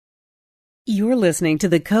You're listening to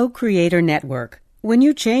the Co-Creator Network. When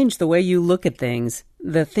you change the way you look at things,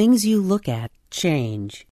 the things you look at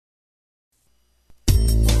change.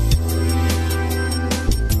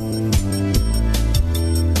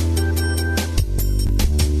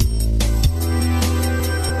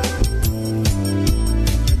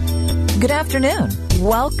 Good afternoon.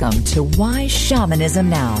 Welcome to Why Shamanism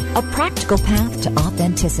Now, a practical path to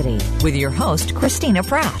authenticity with your host, Christina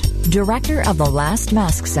Pratt, Director of the Last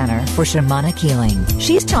Mask Center for Shamanic Healing.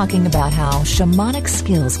 She's talking about how shamanic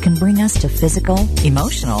skills can bring us to physical,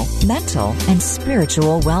 emotional, mental, and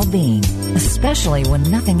spiritual well-being, especially when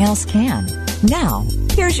nothing else can. Now,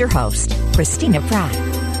 here's your host, Christina Pratt.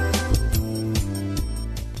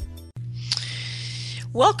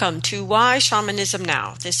 Welcome to Why Shamanism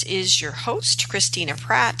Now. This is your host, Christina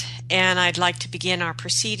Pratt, and I'd like to begin our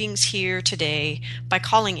proceedings here today by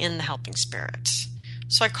calling in the helping spirits.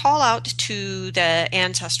 So I call out to the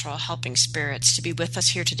ancestral helping spirits to be with us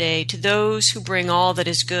here today, to those who bring all that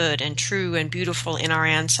is good and true and beautiful in our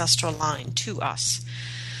ancestral line to us.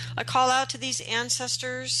 I call out to these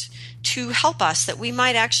ancestors to help us that we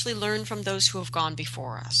might actually learn from those who have gone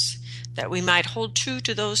before us, that we might hold true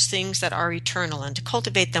to those things that are eternal and to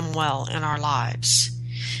cultivate them well in our lives,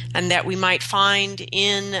 and that we might find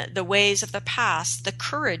in the ways of the past the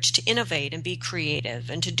courage to innovate and be creative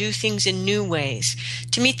and to do things in new ways,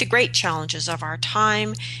 to meet the great challenges of our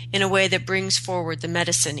time in a way that brings forward the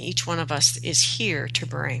medicine each one of us is here to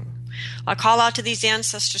bring. I call out to these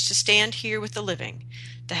ancestors to stand here with the living,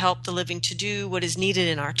 to help the living to do what is needed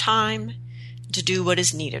in our time, to do what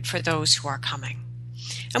is needed for those who are coming.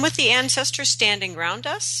 And with the ancestors standing around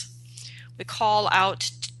us, we call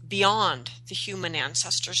out beyond the human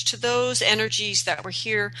ancestors to those energies that were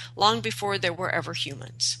here long before there were ever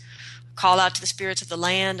humans. We call out to the spirits of the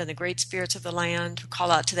land and the great spirits of the land. We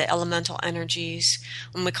call out to the elemental energies.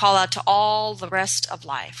 And we call out to all the rest of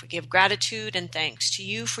life. We give gratitude and thanks to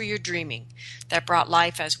you for your dreaming that brought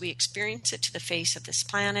life as we experience it to the face of this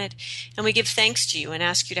planet. And we give thanks to you and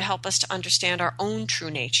ask you to help us to understand our own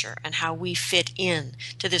true nature and how we fit in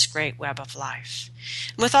to this great web of life.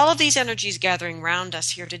 And with all of these energies gathering around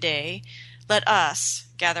us here today, let us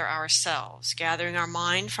gather ourselves, gathering our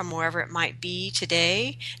mind from wherever it might be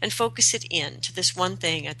today, and focus it in to this one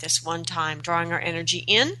thing at this one time, drawing our energy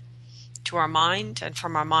in to our mind, and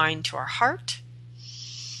from our mind to our heart,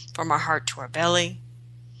 from our heart to our belly,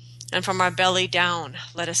 and from our belly down.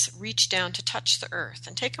 Let us reach down to touch the earth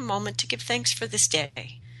and take a moment to give thanks for this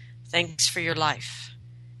day. Thanks for your life.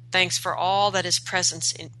 Thanks for all that is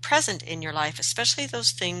present in your life, especially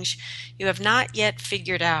those things you have not yet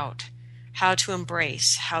figured out how to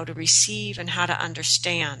embrace, how to receive, and how to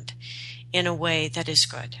understand in a way that is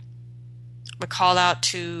good. We call out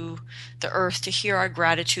to the earth to hear our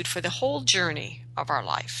gratitude for the whole journey of our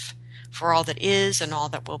life, for all that is and all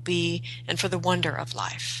that will be, and for the wonder of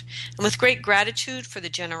life. And with great gratitude for the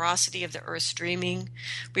generosity of the earth's dreaming,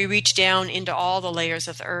 we reach down into all the layers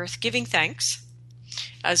of the earth, giving thanks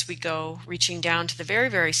as we go, reaching down to the very,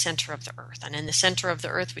 very center of the earth. And in the center of the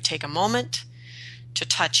earth, we take a moment to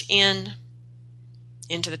touch into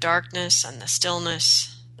the darkness and the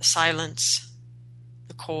stillness, the silence,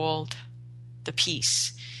 the cold, the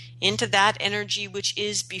peace, into that energy which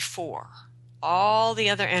is before all the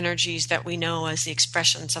other energies that we know as the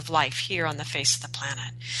expressions of life here on the face of the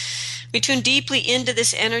planet. We tune deeply into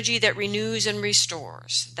this energy that renews and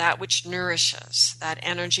restores, that which nourishes, that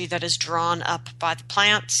energy that is drawn up by the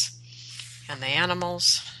plants and the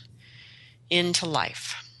animals into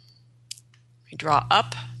life. We draw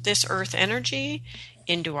up this earth energy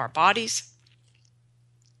into our bodies,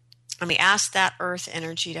 and we ask that earth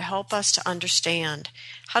energy to help us to understand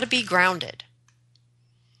how to be grounded,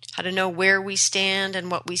 how to know where we stand and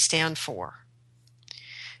what we stand for,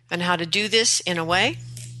 and how to do this in a way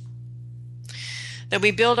that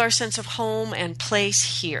we build our sense of home and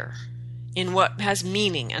place here in what has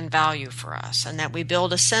meaning and value for us, and that we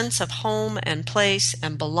build a sense of home and place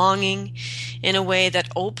and belonging in a way that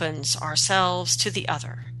opens ourselves to the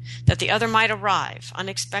other, that the other might arrive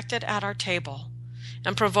unexpected at our table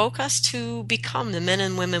and provoke us to become the men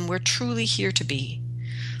and women we're truly here to be.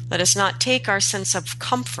 Let us not take our sense of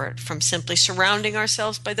comfort from simply surrounding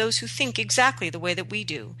ourselves by those who think exactly the way that we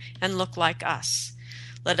do and look like us.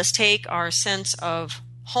 Let us take our sense of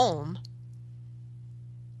home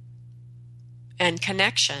and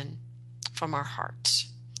connection from our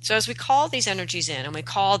hearts. So as we call these energies in and we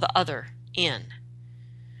call the other in,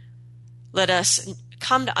 let us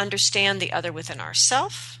come to understand the other within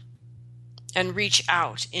ourselves and reach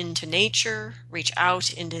out into nature, reach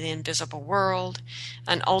out into the invisible world,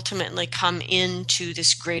 and ultimately come into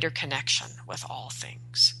this greater connection with all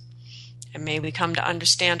things. And may we come to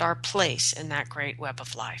understand our place in that great web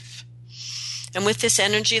of life. And with this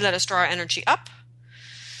energy, let us draw our energy up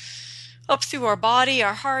through our body,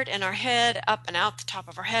 our heart, and our head, up and out the top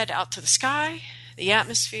of our head, out to the sky, the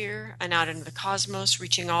atmosphere, and out into the cosmos,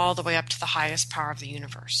 reaching all the way up to the highest power of the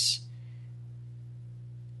universe.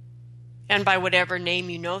 And by whatever name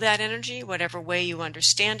you know that energy, whatever way you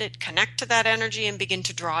understand it, connect to that energy and begin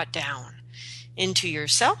to draw it down into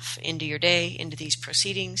yourself, into your day, into these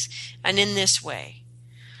proceedings. And in this way,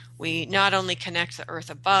 we not only connect the earth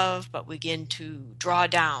above, but we begin to draw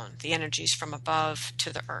down the energies from above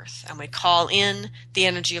to the earth. And we call in the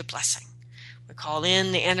energy of blessing. We call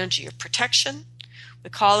in the energy of protection.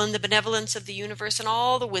 We call in the benevolence of the universe and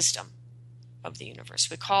all the wisdom of the universe.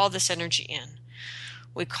 We call this energy in.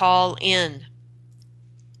 We call in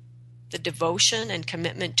the devotion and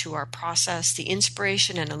commitment to our process, the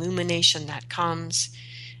inspiration and illumination that comes,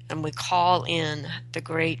 and we call in the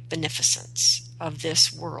great beneficence of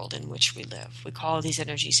this world in which we live. We call these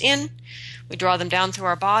energies in, we draw them down through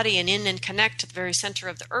our body and in and connect to the very center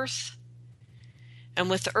of the earth. And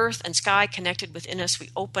with the earth and sky connected within us, we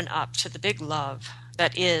open up to the big love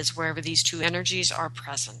that is wherever these two energies are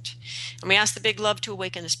present. And we ask the big love to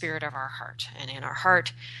awaken the spirit of our heart. And in our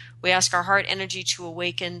heart, we ask our heart energy to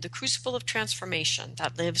awaken the crucible of transformation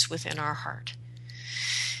that lives within our heart.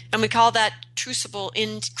 And we call that crucible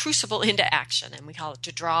into action. And we call it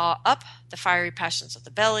to draw up the fiery passions of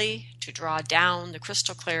the belly, to draw down the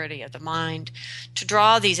crystal clarity of the mind, to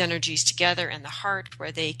draw these energies together in the heart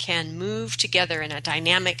where they can move together in a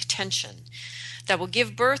dynamic tension that will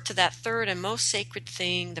give birth to that third and most sacred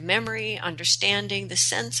thing, the memory, understanding, the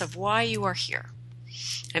sense of why you are here.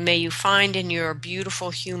 And may you find in your beautiful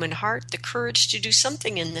human heart the courage to do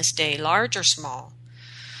something in this day, large or small,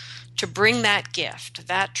 to bring that gift,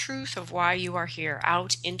 that truth of why you are here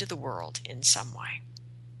out into the world in some way.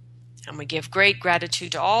 And we give great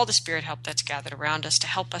gratitude to all the spirit help that's gathered around us to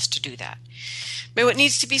help us to do that. May what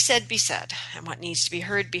needs to be said, and what needs to be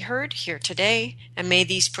heard here today, and may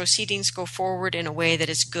these proceedings go forward in a way that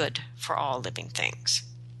is good for all living things.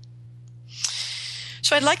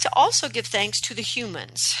 So I'd like to also give thanks to the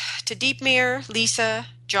humans, to Deepmere, Lisa,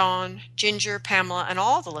 John, Ginger, Pamela, and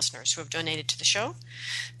all the listeners who have donated to the show.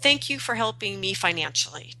 Thank you for helping me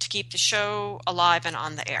financially to keep the show alive and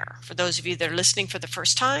on the air. For those of you that are listening for the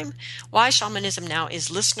first time, Why Shamanism Now is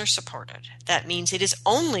listener supported. That means it is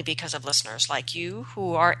only because of listeners like you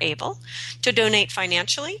who are able to donate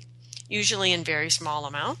financially, usually in very small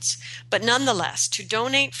amounts, but nonetheless to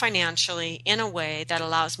donate financially in a way that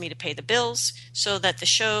allows me to pay the bills so that the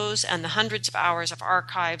shows and the hundreds of hours of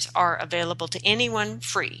archives are available to anyone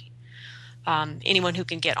free. Anyone who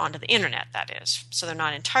can get onto the internet, that is. So they're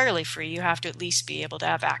not entirely free. You have to at least be able to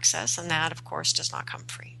have access, and that, of course, does not come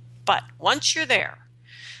free. But once you're there,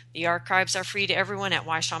 the archives are free to everyone at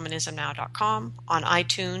whyshamanismnow.com, on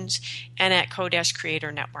iTunes, and at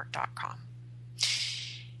co-creatornetwork.com.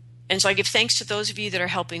 And so I give thanks to those of you that are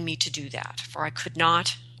helping me to do that, for I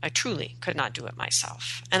truly could not do it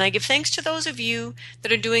myself. And I give thanks to those of you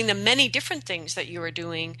that are doing the many different things that you are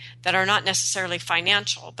doing that are not necessarily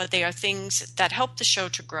financial, but they are things that help the show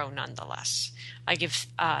to grow nonetheless. I give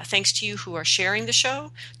thanks to you who are sharing the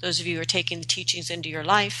show, those of you who are taking the teachings into your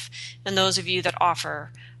life, and those of you that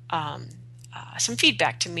offer some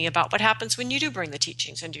feedback to me about what happens when you do bring the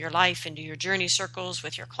teachings into your life, into your journey circles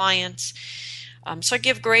with your clients. So I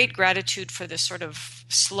give great gratitude for this sort of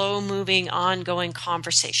slow-moving, ongoing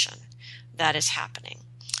conversation that is happening.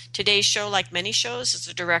 Today's show, like many shows, is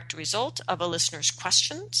a direct result of a listener's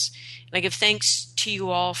questions. And I give thanks to you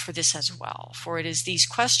all for this as well, for it is these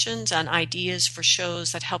questions and ideas for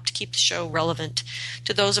shows that help to keep the show relevant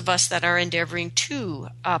to those of us that are endeavoring to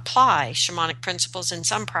apply shamanic principles in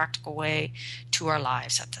some practical way to our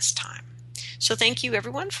lives at this time. So thank you,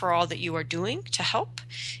 everyone, for all that you are doing to help.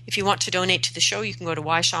 If you want to donate to the show, you can go to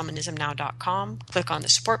whyshamanismnow.com, click on the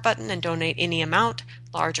support button, and donate any amount,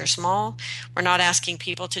 large or small. We're not asking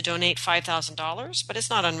people to donate $5,000, but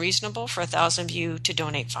it's not unreasonable for 1,000 of you to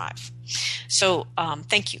donate $5. So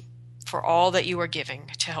thank you for all that you are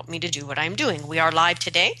giving to help me to do what I'm doing. We are live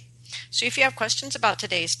today. So if you have questions about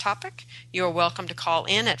today's topic, you are welcome to call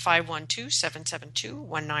in at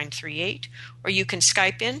 512-772-1938, or you can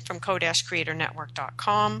Skype in from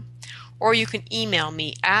co-creatornetwork.com, or you can email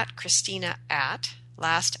me at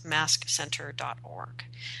Christina@lastmaskcenter.org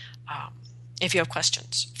if you have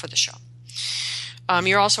questions for the show.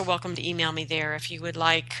 You're also welcome to email me there if you would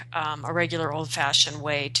like a regular old-fashioned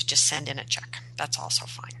way to just send in a check. That's also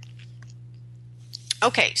fine.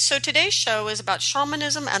 Okay, so today's show is about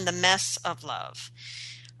shamanism and the mess of love.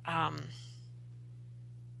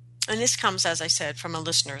 And this comes, as I said, from a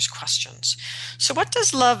listener's questions. So what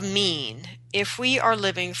does love mean if we are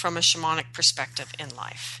living from a shamanic perspective in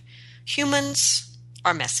life? Humans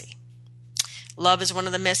are messy. Love is one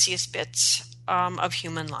of the messiest bits of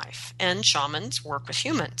human life. And shamans work with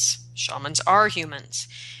humans. Shamans are humans.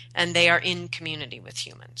 And they are in community with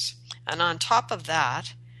humans. And on top of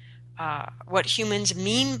that, what humans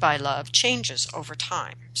mean by love changes over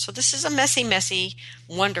time. So this is a messy,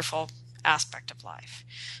 wonderful aspect of life.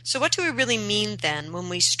 So what do we really mean then when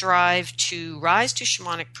we strive to rise to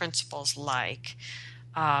shamanic principles like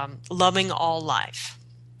loving all life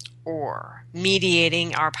or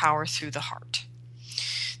mediating our power through the heart?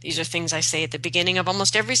 These are things I say at the beginning of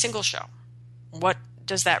almost every single show. What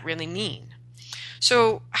does that really mean?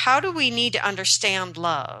 So how do we need to understand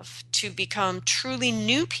love to become truly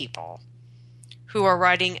new people who are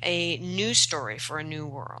writing a new story for a new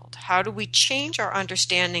world? How do we change our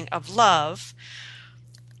understanding of love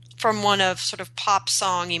from one of sort of pop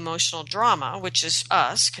song emotional drama, which is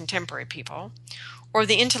us, contemporary people, or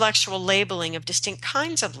the intellectual labeling of distinct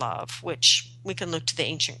kinds of love, which we can look to the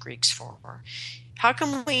ancient Greeks for? How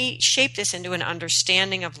can we shape this into an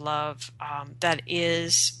understanding of love that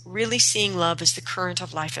is really seeing love as the current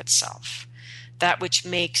of life itself, that which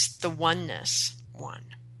makes the oneness one?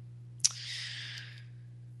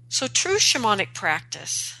 So true shamanic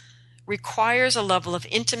practice requires a level of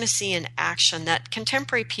intimacy and action that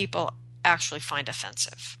contemporary people actually find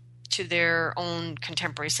offensive to their own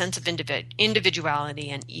contemporary sense of individuality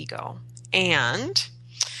and ego. And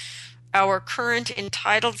our current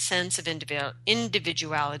entitled sense of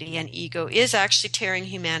individuality and ego is actually tearing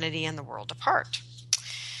humanity and the world apart.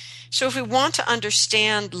 So if we want to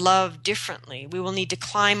understand love differently, we will need to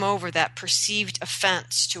climb over that perceived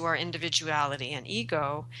offense to our individuality and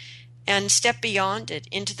ego and step beyond it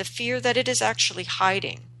into the fear that it is actually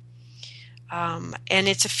hiding. And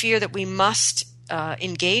it's a fear that we must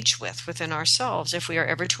engage within ourselves if we are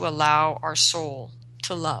ever to allow our soul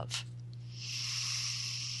to love.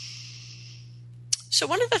 So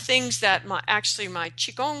one of the things that my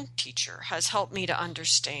Qigong teacher has helped me to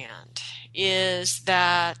understand is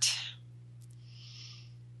that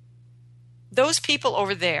those people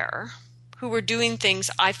over there who were doing things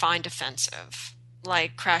I find offensive,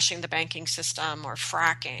 like crashing the banking system or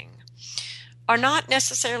fracking, are not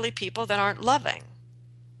necessarily people that aren't loving.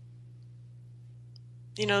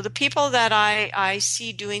 You know, the people that I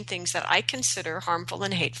see doing things that I consider harmful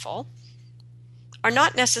and hateful are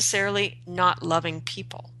not necessarily not loving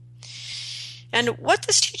people. And what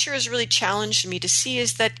this teacher has really challenged me to see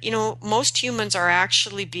is that, you know, most humans are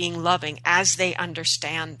actually being loving as they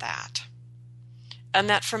understand that. And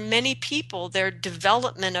that for many people, their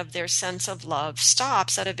development of their sense of love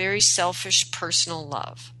stops at a very selfish, personal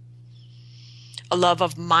love. A love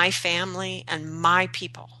of my family and my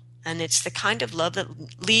people. And it's the kind of love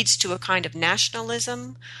that leads to a kind of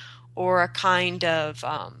nationalism or a kind of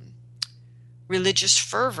religious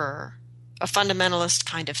fervor, a fundamentalist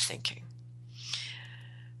kind of thinking.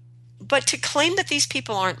 But to claim that these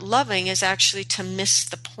people aren't loving is actually to miss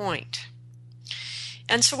the point.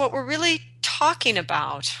 And so what we're really talking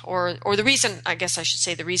about, or the reason, I guess I should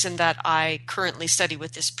say, the reason that I currently study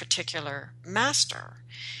with this particular master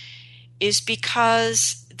is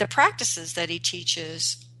because the practices that he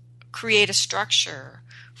teaches create a structure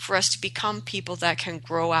for us to become people that can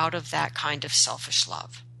grow out of that kind of selfish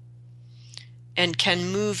love and can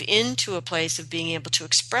move into a place of being able to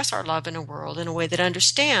express our love in a world in a way that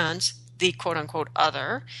understands the quote-unquote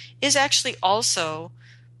other is actually also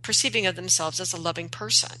perceiving of themselves as a loving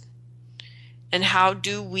person. And how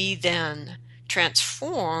do we then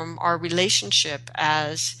transform our relationship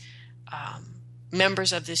as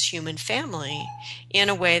members of this human family in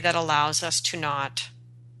a way that allows us to not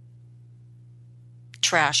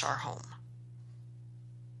trash our home?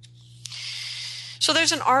 So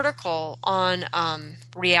there's an article on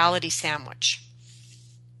Reality Sandwich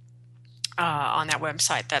on that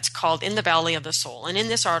website that's called In the Valley of the Soul. And in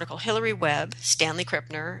this article, Hilary Webb, Stanley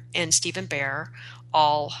Krippner, and Stephen Bear,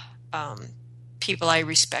 all people I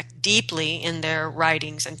respect deeply in their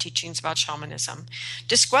writings and teachings about shamanism,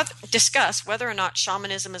 discuss whether or not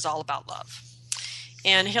shamanism is all about love.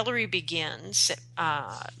 And Hilary begins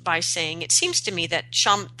by saying, it seems to me that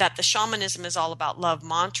that the shamanism is all about love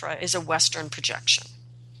mantra is a Western projection,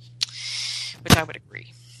 which I would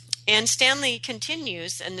agree. And Stanley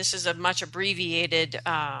continues, and this is a much abbreviated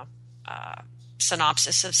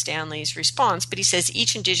synopsis of Stanley's response, but he says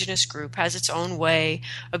each indigenous group has its own way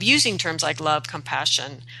of using terms like love,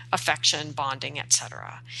 compassion, affection, bonding,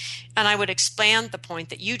 etc. And I would expand the point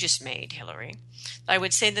that you just made, Hillary. I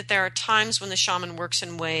would say that there are times when the shaman works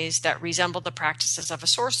in ways that resemble the practices of a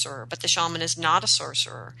sorcerer, but the shaman is not a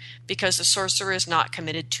sorcerer because the sorcerer is not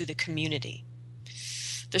committed to the community.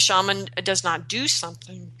 The shaman does not do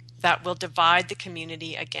something that will divide the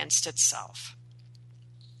community against itself.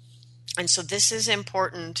 And so this is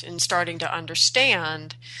important in starting to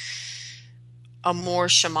understand a more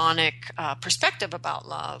shamanic perspective about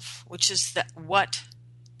love, which is what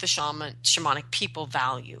the shamanic people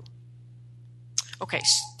value. Okay,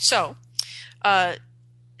 so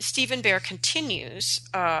Stephen Bear continues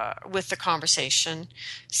with the conversation,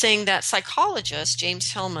 saying that psychologist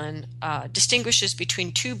James Hillman distinguishes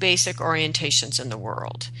between two basic orientations in the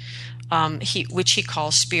world, which he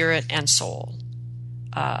calls spirit and soul.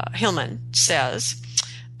 Hillman says,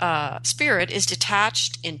 spirit is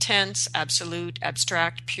detached, intense, absolute,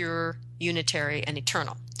 abstract, pure, unitary, and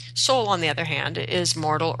eternal. Soul, on the other hand, is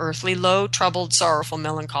mortal, earthly, low, troubled, sorrowful,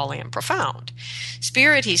 melancholy, and profound.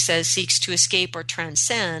 Spirit, he says, seeks to escape or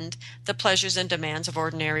transcend the pleasures and demands of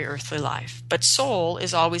ordinary earthly life. But soul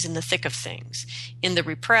is always in the thick of things, in the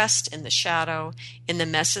repressed, in the shadow, in the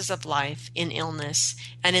messes of life, in illness,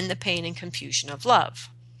 and in the pain and confusion of love.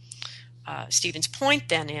 Stephen's point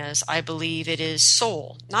then is, I believe it is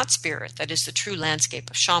soul, not spirit, that is the true landscape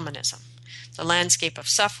of shamanism. The landscape of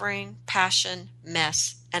suffering, passion,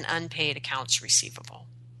 mess, and unpaid accounts receivable.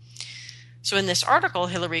 So in this article,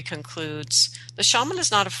 Hillary concludes, the shaman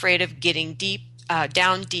is not afraid of getting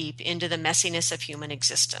down deep into the messiness of human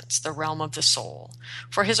existence, the realm of the soul,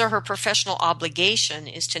 for his or her professional obligation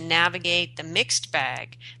is to navigate the mixed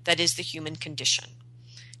bag that is the human condition,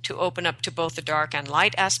 to open up to both the dark and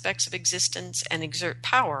light aspects of existence and exert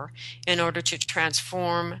power in order to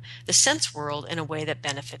transform the sense world in a way that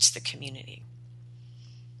benefits the community.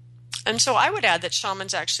 And so I would add that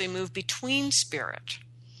shamans actually move between spirit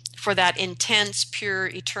for that intense, pure,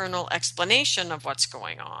 eternal explanation of what's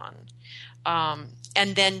going on.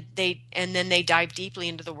 And then they dive deeply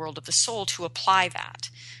into the world of the soul to apply that,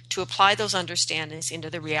 to apply those understandings into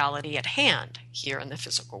the reality at hand here in the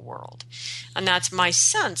physical world. And that's my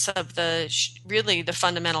sense of really the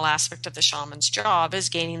fundamental aspect of the shaman's job is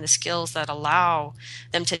gaining the skills that allow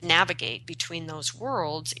them to navigate between those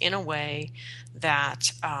worlds in a way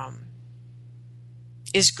that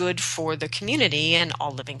is good for the community and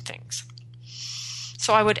all living things.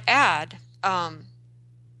 So I would add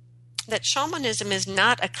that shamanism is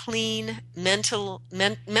not a clean,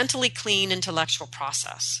 mentally clean intellectual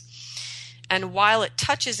process. And while it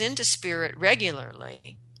touches into spirit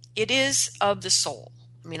regularly, it is of the soul.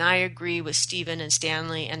 I mean, I agree with Stephen and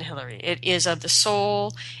Stanley and Hillary. It is of the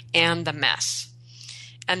soul and the mess.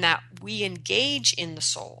 And that we engage in the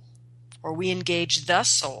soul, or we engage the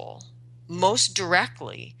soul, most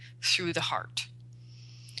directly through the heart.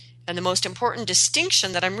 And the most important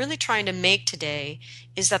distinction that I'm really trying to make today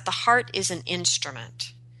is that the heart is an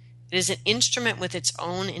instrument. It is an instrument with its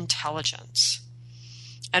own intelligence.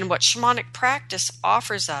 And what shamanic practice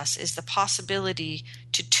offers us is the possibility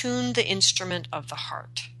to tune the instrument of the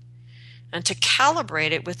heart and to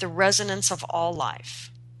calibrate it with the resonance of all life,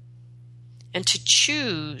 and to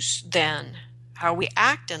choose then how we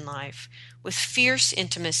act in life with fierce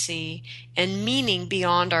intimacy and meaning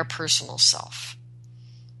beyond our personal self.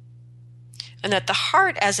 And that the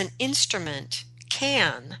heart as an instrument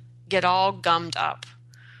can get all gummed up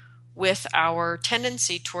with our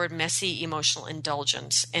tendency toward messy emotional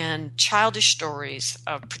indulgence and childish stories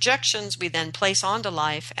of projections we then place onto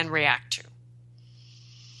life and react to.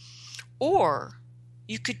 Or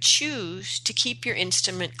you could choose to keep your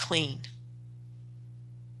instrument clean.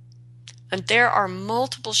 And there are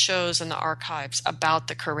multiple shows in the archives about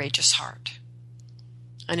the courageous heart.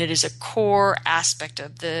 And it is a core aspect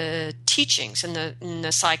of the teachings in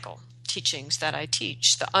the cycle teachings that I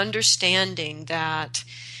teach, the understanding that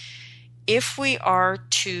if we are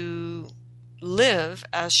to live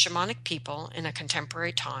as shamanic people in a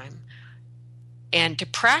contemporary time and to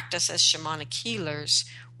practice as shamanic healers,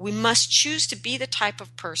 we must choose to be the type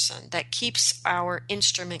of person that keeps our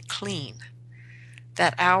instrument clean,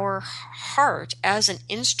 that our heart as an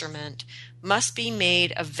instrument must be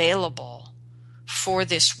made available for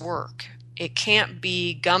this work. It can't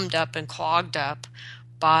be gummed up and clogged up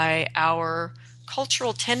by our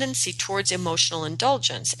cultural tendency towards emotional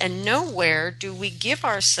indulgence. And nowhere do we give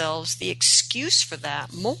ourselves the excuse for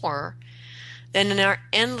that more than in our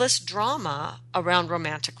endless drama around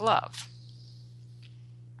romantic love.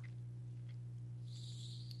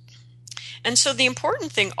 And so the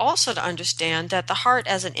important thing also to understand that the heart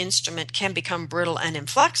as an instrument can become brittle and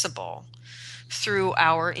inflexible through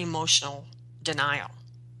our emotional denial.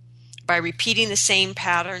 By repeating the same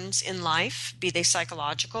patterns in life, be they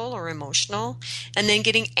psychological or emotional, and then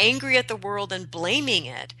getting angry at the world and blaming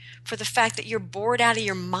it for the fact that you're bored out of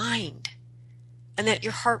your mind and that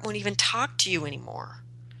your heart won't even talk to you anymore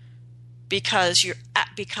because you're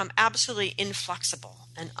become absolutely inflexible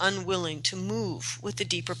and unwilling to move with the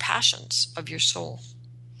deeper passions of your soul.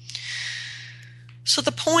 So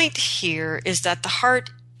the point here is that the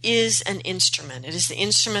heart is an instrument. It is the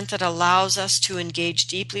instrument that allows us to engage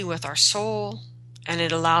deeply with our soul, and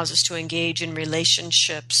it allows us to engage in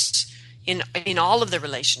relationships, in all of the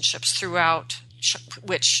relationships throughout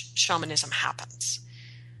which shamanism happens.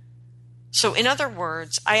 So in other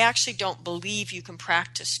words, I actually don't believe you can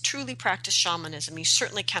truly practice shamanism. You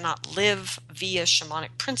certainly cannot live via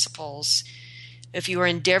shamanic principles if you are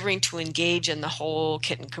endeavoring to engage in the whole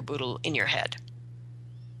kit and caboodle in your head.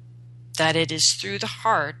 That it is through the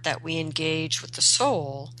heart that we engage with the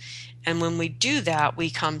soul, and when we do that, we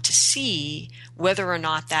come to see whether or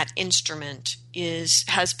not that instrument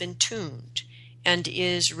has been tuned and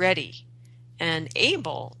is ready and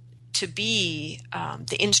able to be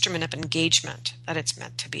the instrument of engagement that it's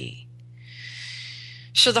meant to be.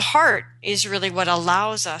 So the heart is really what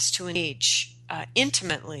allows us to engage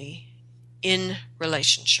intimately in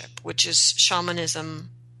relationship, which is shamanism.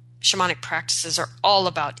 Shamanic practices are all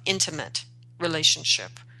about intimate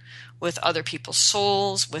relationship with other people's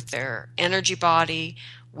souls, with their energy body,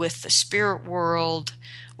 with the spirit world,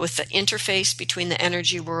 with the interface between the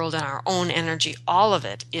energy world and our own energy. All of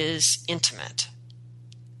it is intimate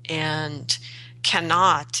and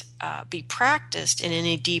cannot be practiced in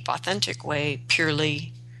any deep, authentic way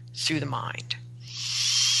purely through the mind.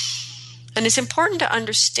 And it's important to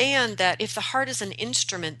understand that if the heart is an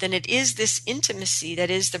instrument, then it is this intimacy that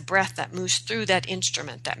is the breath that moves through that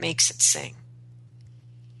instrument that makes it sing.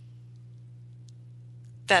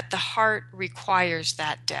 That the heart requires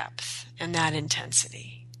that depth and that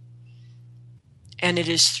intensity. And it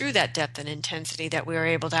is through that depth and intensity that we are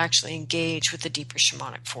able to actually engage with the deeper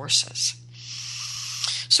shamanic forces.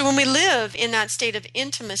 So when we live in that state of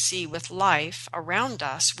intimacy with life around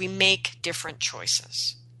us, we make different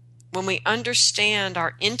choices. When we understand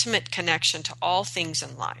our intimate connection to all things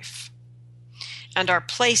in life and our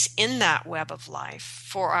place in that web of life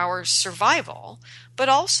for our survival, but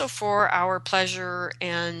also for our pleasure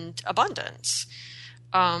and abundance,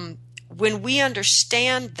 when we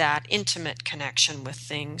understand that intimate connection with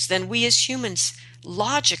things, then we as humans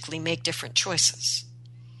logically make different choices.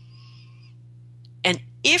 And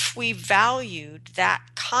if we valued that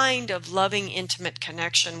kind of loving, intimate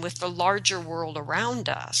connection with the larger world around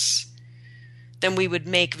us, then we would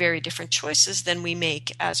make very different choices than we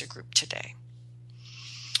make as a group today.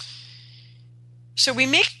 So we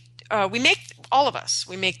make all of us,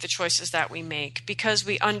 we make the choices that we make because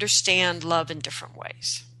we understand love in different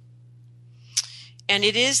ways. And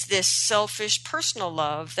it is this selfish personal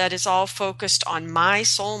love that is all focused on my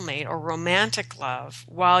soulmate or romantic love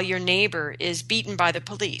while your neighbor is beaten by the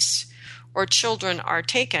police, or children are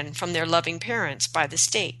taken from their loving parents by the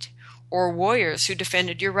state, or warriors who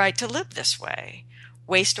defended your right to live this way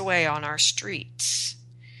waste away on our streets.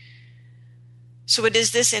 So it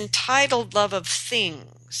is this entitled love of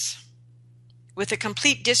things with a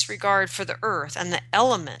complete disregard for the earth and the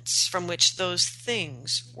elements from which those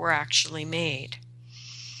things were actually made.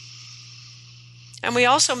 And we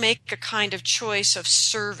also make a kind of choice of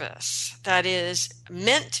service that is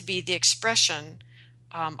meant to be the expression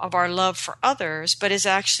of our love for others, but is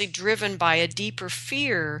actually driven by a deeper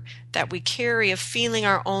fear that we carry of feeling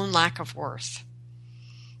our own lack of worth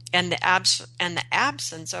and the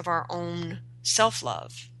absence of our own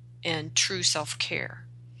self-love and true self-care.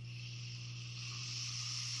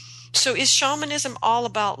 So is shamanism all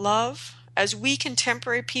about love? As we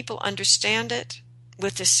contemporary people understand it,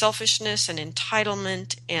 with this selfishness and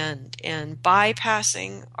entitlement and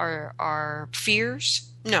bypassing our fears?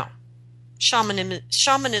 No.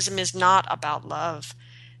 Shamanism is not about love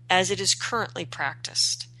as it is currently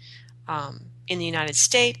practiced in the United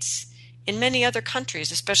States, in many other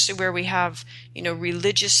countries, especially where we have,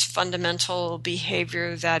 religious fundamental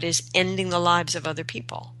behavior that is ending the lives of other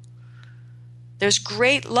people. There's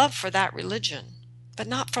great love for that religion, but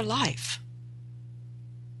not for life.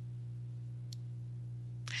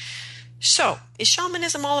 So, is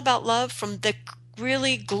shamanism all about love from the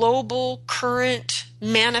really global current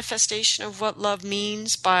manifestation of what love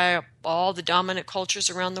means by all the dominant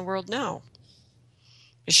cultures around the world? No.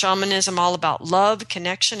 Is shamanism all about love,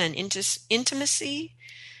 connection, and intimacy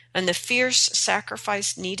and the fierce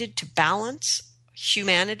sacrifice needed to balance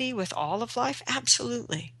humanity with all of life?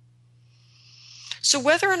 Absolutely. So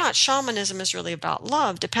whether or not shamanism is really about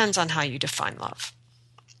love depends on how you define love.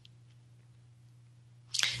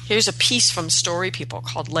 Here's a piece from Story People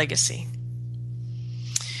called Legacy.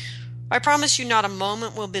 I promise you not a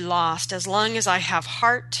moment will be lost as long as I have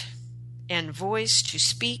heart and voice to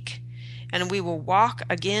speak, and we will walk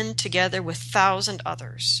again together with 1,000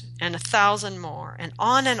 others, and 1,000 more, and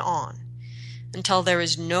on, until there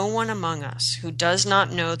is no one among us who does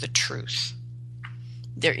not know the truth.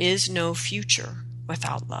 There is no future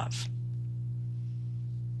without love.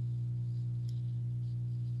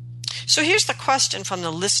 So here's the question from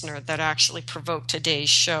the listener that actually provoked today's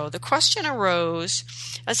show. The question arose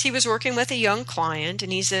as he was working with a young client,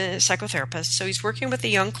 and he's a psychotherapist, so he's working with a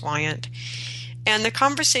young client, and the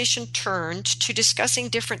conversation turned to discussing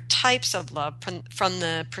different types of love from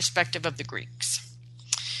the perspective of the Greeks.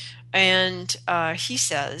 And he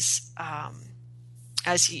says,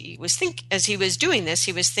 as he was doing this,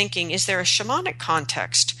 he was thinking, is there a shamanic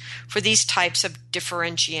context for these types of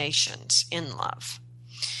differentiations in love?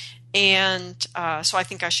 And so I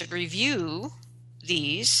think I should review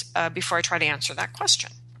these before I try to answer that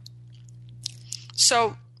question.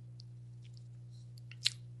 So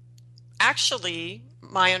actually,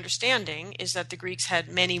 my understanding is that the Greeks had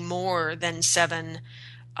many more than 7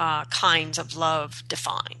 kinds of love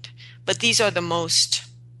defined. But these are the most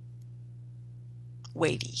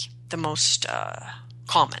weighty, the most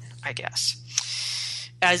common, I guess,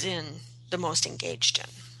 as in the most engaged in.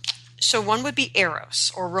 So one would be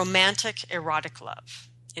eros, or romantic erotic love.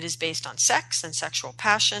 It is based on sex and sexual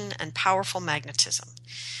passion and powerful magnetism.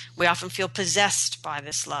 We often feel possessed by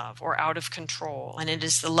this love or out of control, and it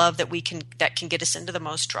is the love that can get us into the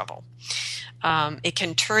most trouble. It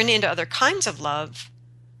can turn into other kinds of love,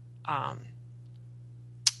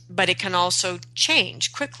 but it can also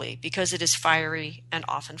change quickly because it is fiery and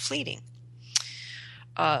often fleeting.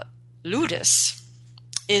 Ludus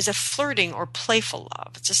is a flirting or playful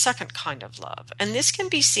love. It's a second kind of love. And this can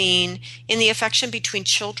be seen in the affection between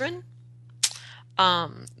children,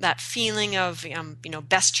 that feeling of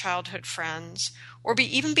best childhood friends, or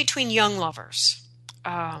even between young lovers.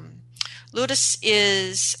 Ludus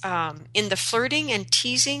is in the flirting and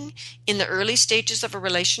teasing in the early stages of a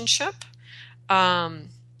relationship.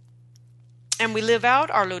 And we live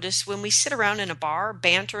out our ludus when we sit around in a bar,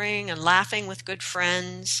 bantering and laughing with good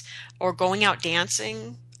friends, or going out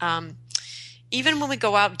dancing. Even when we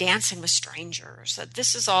go out dancing with strangers, that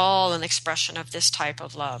this is all an expression of this type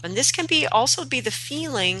of love. And this can also be the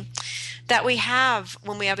feeling that we have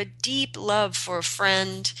when we have a deep love for a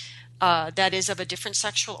friend that is of a different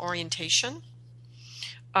sexual orientation,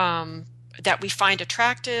 that we find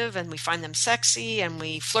attractive and we find them sexy and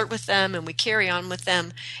we flirt with them and we carry on with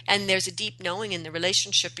them. And there's a deep knowing in the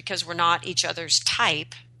relationship because we're not each other's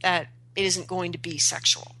type that it isn't going to be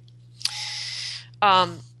sexual.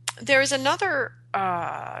 There is another,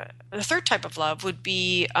 the third type of love would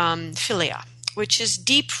be philia, which is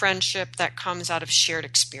deep friendship that comes out of shared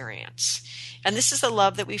experience. And this is the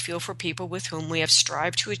love that we feel for people with whom we have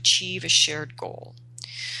strived to achieve a shared goal.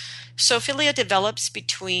 So philia develops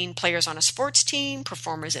between players on a sports team,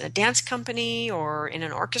 performers in a dance company or in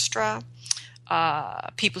an orchestra,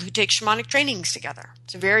 people who take shamanic trainings together.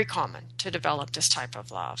 It's very common to develop this type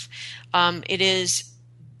of love. It is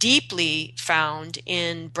deeply found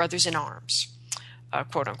in brothers in arms,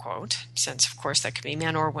 quote unquote, since of course that could be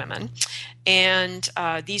men or women. And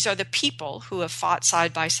these are the people who have fought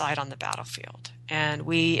side by side on the battlefield. And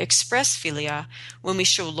we express philia when we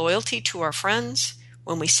show loyalty to our friends,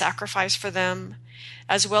 when we sacrifice for them,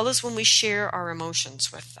 as well as when we share our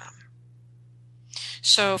emotions with them.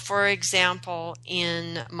 So, for example,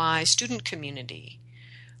 in my student community,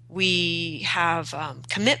 we have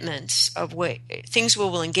commitments of things we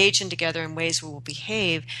will engage in together in ways we will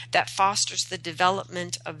behave that fosters the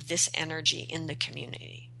development of this energy in the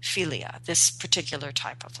community, philia, this particular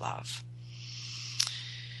type of love.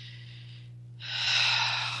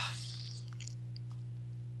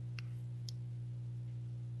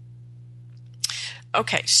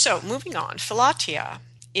 Okay, so moving on. Philatia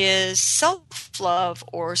is self-love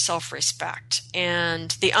or self-respect.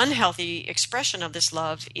 And the unhealthy expression of this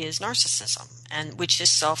love is narcissism, and which is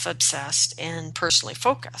self-obsessed and personally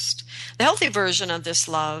focused. The healthy version of this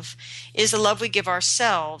love is the love we give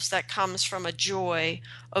ourselves that comes from a joy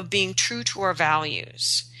of being true to our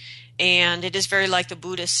values. And it is very like the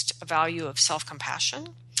Buddhist value of self-compassion.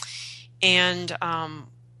 And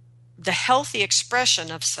the healthy expression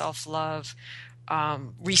of self-love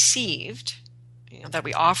received that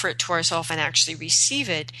we offer it to ourselves and actually receive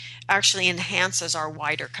it, actually enhances our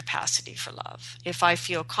wider capacity for love. If I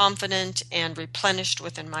feel confident and replenished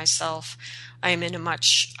within myself, I am in a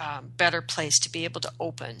much better place to be able to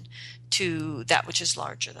open to that which is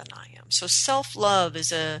larger than I am. So self-love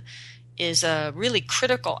is a really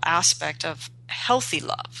critical aspect of healthy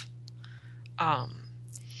love.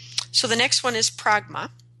 So the next one is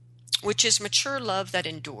pragma, which is mature love that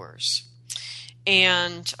endures.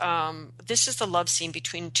 And this is the love scene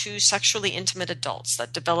between two sexually intimate adults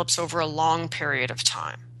that develops over a long period of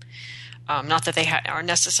time. Not that they are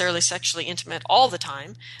necessarily sexually intimate all the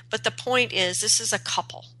time, but the point is this is a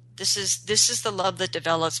couple. This is the love that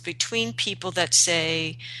develops between people that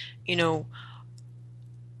say,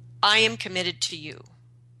 I am committed to you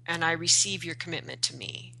and I receive your commitment to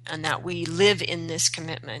me, and that we live in this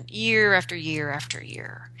commitment year after year after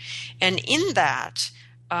year. And in that,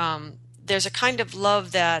 there's a kind of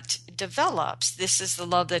love that develops. This is the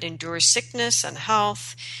love that endures sickness and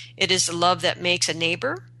health. It is the love that makes a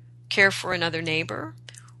neighbor care for another neighbor,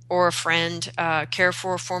 or a friend care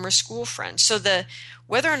for a former school friend. So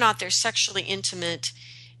whether or not they're sexually intimate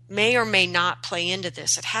may or may not play into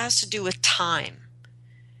this. It has to do with time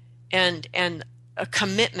and a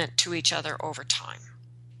commitment to each other over time.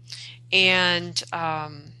 And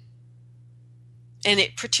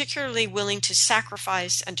it particularly willing to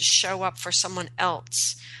sacrifice and to show up for someone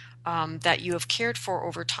else that you have cared for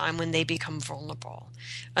over time when they become vulnerable.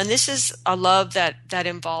 And this is a love that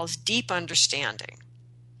involves deep understanding.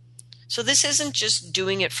 So this isn't just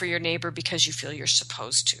doing it for your neighbor because you feel you're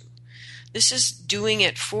supposed to. This is doing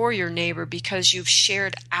it for your neighbor because you've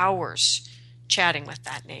shared hours chatting with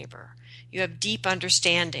that neighbor. You have deep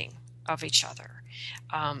understanding of each other.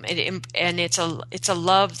 And it's a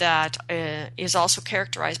love that is also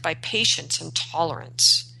characterized by patience and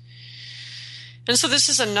tolerance. And so this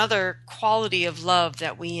is another quality of love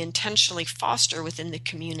that we intentionally foster within the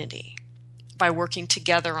community by working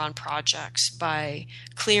together on projects, by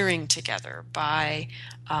clearing together, by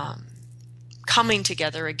coming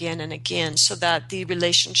together again and again, so that the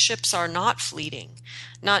relationships are not fleeting,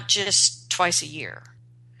 not just twice a year,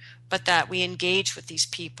 but that we engage with these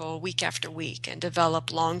people week after week and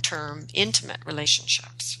develop long-term, intimate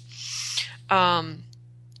relationships.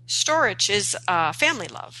 Storich is family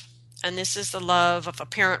love. And this is the love of a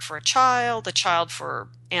parent for a child for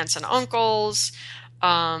aunts and uncles.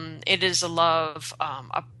 It is a love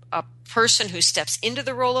a person who steps into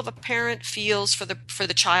the role of a parent feels for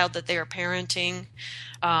the child that they are parenting.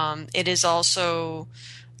 It is also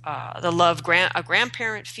the love a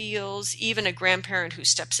grandparent feels, even a grandparent who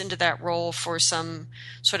steps into that role for some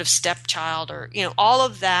sort of stepchild, or all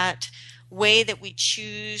of that way that we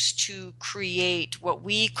choose to create what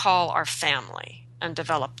we call our family and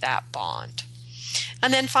develop that bond.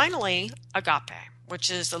 And then finally, agape,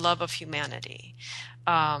 which is the love of humanity.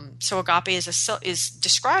 So agape is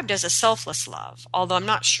described as a selfless love, although I'm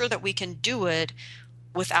not sure that we can do it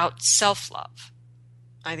without self-love.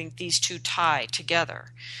 I think these two tie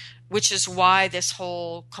together, which is why this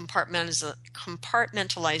whole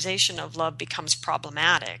compartmentalization of love becomes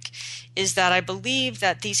problematic, is that I believe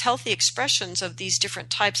that these healthy expressions of these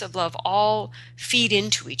different types of love all feed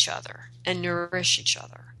into each other and nourish each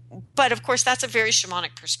other. But of course, that's a very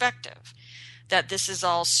shamanic perspective, that this is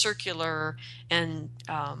all circular and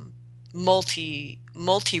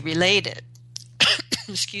multi-related.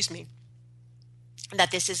 Excuse me.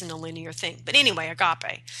 That this isn't a linear thing. But anyway,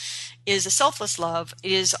 agape is a selfless love.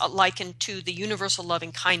 It is likened to the universal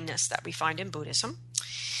loving kindness that we find in Buddhism.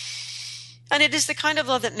 And it is the kind of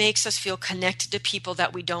love that makes us feel connected to people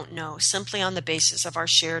that we don't know, simply on the basis of our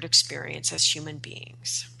shared experience as human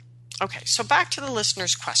beings. Okay, so back to the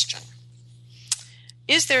listener's question.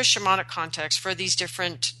 Is there a shamanic context for these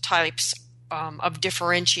different types of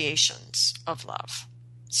differentiations of love?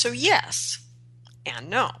 So yes and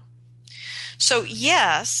no. So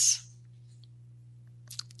yes,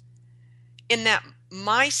 in that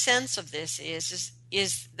my sense of this is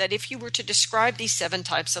that if you were to describe these 7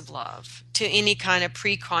 types of love to any kind of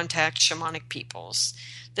pre-contact shamanic peoples,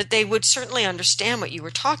 that they would certainly understand what you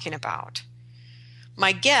were talking about.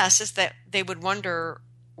 My guess is that they would wonder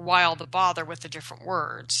why all the bother with the different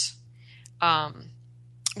words.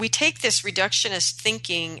 We take this reductionist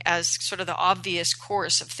thinking as sort of the obvious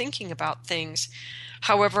course of thinking about things.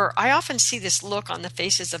 However, I often see this look on the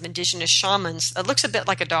faces of indigenous shamans that looks a bit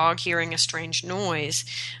like a dog hearing a strange noise.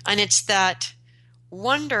 And it's that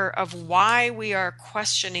wonder of why we are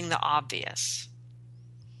questioning the obvious.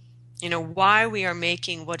 Why we are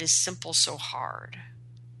making what is simple so hard.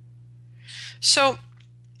 So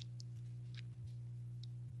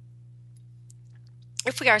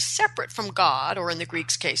if we are separate from God, or in the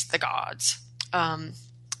Greeks' case, the gods,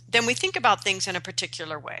 then we think about things in a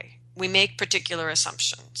particular way. We make particular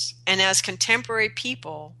assumptions. And as contemporary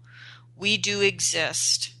people, we do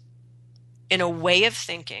exist in a way of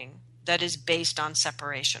thinking that is based on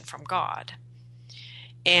separation from God.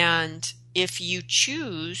 And if you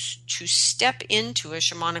choose to step into a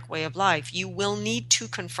shamanic way of life, you will need to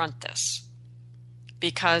confront this,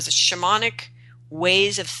 because shamanic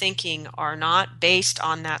ways of thinking are not based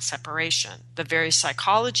on that separation. The very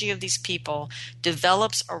psychology of these people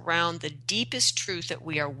develops around the deepest truth that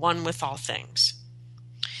we are one with all things.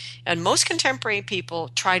 And most contemporary people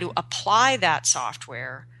try to apply that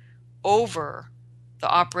software over the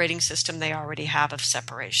operating system they already have of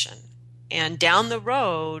separation. And down the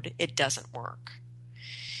road, it doesn't work.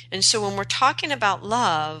 And so when we're talking about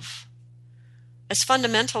love, as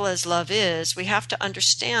fundamental as love is, we have to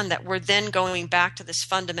understand that we're then going back to this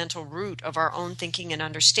fundamental root of our own thinking and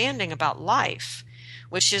understanding about life,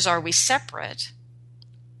 which is, are we separate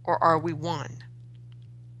or are we one?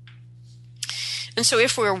 And so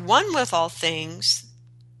if we're one with all things,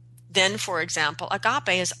 then, for example, agape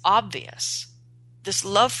is obvious. This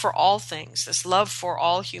love for all things, this love for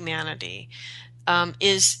all humanity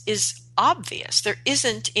is obvious. There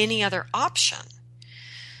isn't any other option.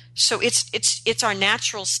 So it's our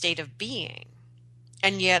natural state of being.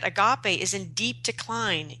 And yet agape is in deep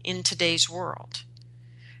decline in today's world.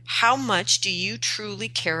 How much do you truly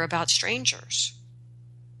care about strangers?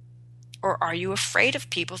 Or are you afraid of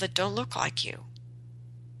people that don't look like you?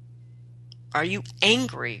 Are you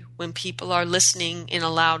angry when people are listening in a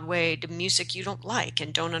loud way to music you don't like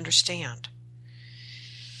and don't understand?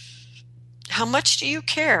 How much do you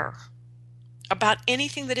care about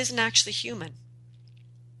anything that isn't actually human?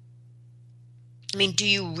 I mean, do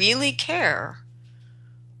you really care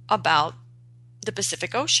about the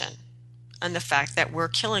Pacific Ocean and the fact that we're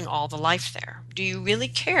killing all the life there? Do you really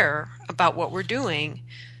care about what we're doing,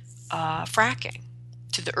 fracking,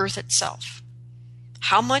 to the earth itself?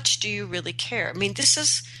 How much do you really care? I mean, this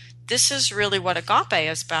is really what agape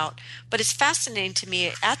is about. But it's fascinating to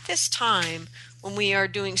me at this time when we are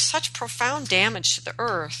doing such profound damage to the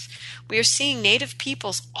earth, we are seeing native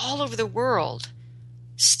peoples all over the world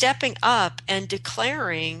stepping up and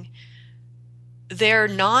declaring their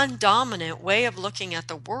non-dominant way of looking at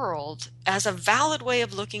the world as a valid way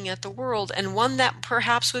of looking at the world, and one that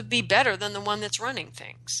perhaps would be better than the one that's running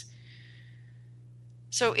things.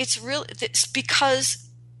 So it's because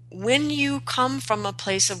when you come from a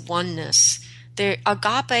place of oneness,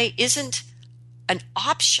 agape isn't an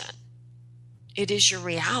option. It is your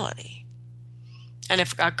reality. And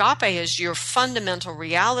if agape is your fundamental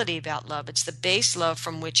reality about love, it's the base love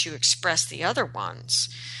from which you express the other ones,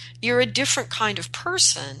 you're a different kind of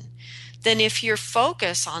person than if your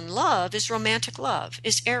focus on love is romantic love,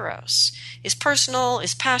 is eros, is personal,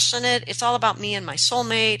 is passionate, it's all about me and my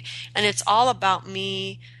soulmate, and it's all about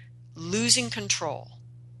me losing control,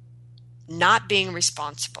 not being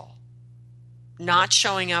responsible, not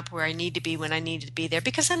showing up where I need to be when I need to be there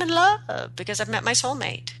because I'm in love, because I've met my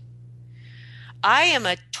soulmate. I am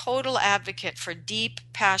a total advocate for deep,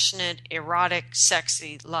 passionate, erotic,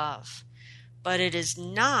 sexy love, but it is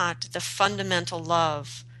not the fundamental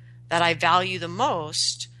love that I value the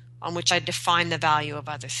most, on which I define the value of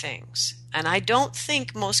other things. And I don't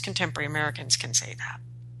think most contemporary Americans can say that.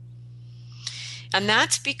 And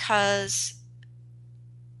that's because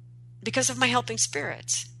of my helping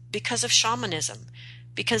spirits, because of shamanism,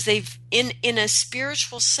 because they've, in a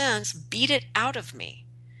spiritual sense, beat it out of me,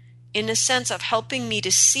 in a sense of helping me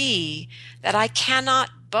to see that I cannot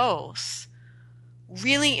both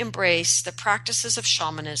really embrace the practices of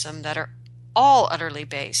shamanism that are all utterly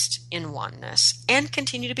based in oneness and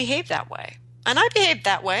continue to behave that way. And I behaved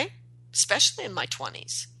that way, especially in my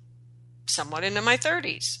 20s, somewhat into my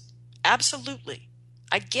 30s. Absolutely.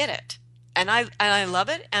 I get it. And I love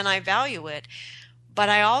it and I value it. But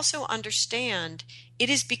I also understand it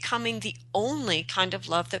is becoming the only kind of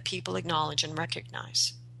love that people acknowledge and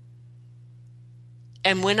recognize.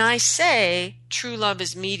 And when I say true love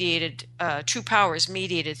is mediated, true power is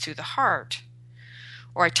mediated through the heart,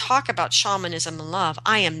 or I talk about shamanism and love,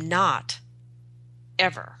 I am not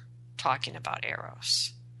ever talking about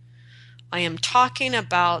eros. I am talking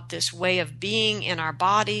about this way of being in our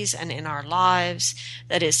bodies and in our lives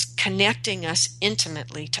that is connecting us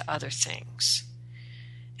intimately to other things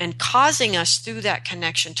and causing us through that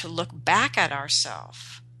connection to look back at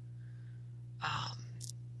ourselves,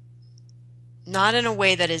 not in a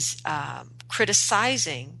way that is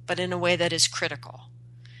criticizing, but in a way that is critical,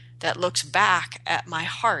 that looks back at my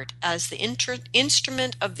heart as the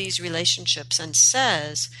instrument of these relationships and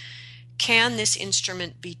says, Can this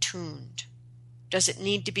instrument be tuned? Does it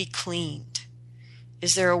need to be cleaned?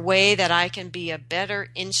 Is there a way that I can be a better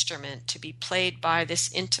instrument to be played by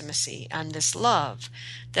this intimacy and this love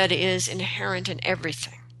that is inherent in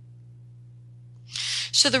everything?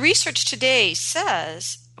 So the research today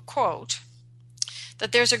says, quote,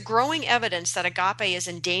 that there's a growing evidence that agape is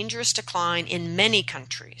in dangerous decline in many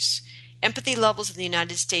countries. Empathy levels in the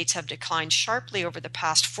United States have declined sharply over the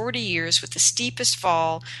past 40 years, with the steepest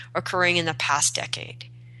fall occurring in the past decade.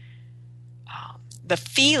 The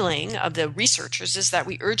feeling of the researchers is that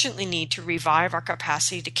we urgently need to revive our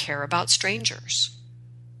capacity to care about strangers.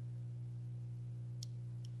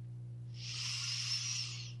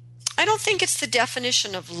 I don't think it's the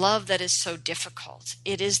definition of love that is so difficult.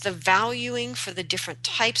 It is the valuing for the different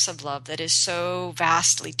types of love that is so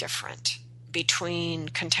vastly different between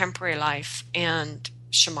contemporary life and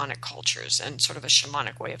shamanic cultures and sort of a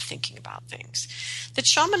shamanic way of thinking about things. That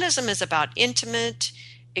shamanism is about intimate,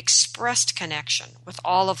 expressed connection with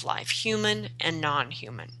all of life, human and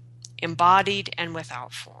non-human, embodied and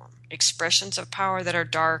without form, expressions of power that are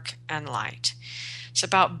dark and light. It's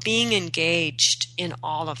about being engaged in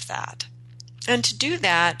all of that. And to do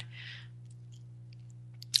that,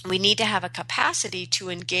 we need to have a capacity to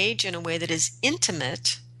engage in a way that is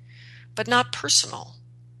intimate, but not personal.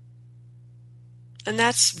 And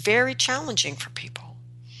that's very challenging for people.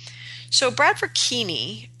 So Bradford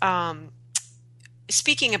Keeney,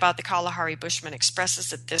 speaking about the Kalahari Bushmen,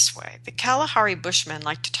 expresses it this way. The Kalahari Bushmen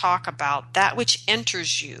like to talk about that which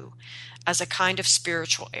enters you as a kind of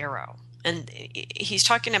spiritual arrow. And he's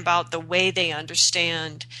talking about the way they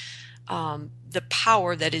understand the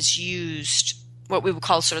power that is used, what we would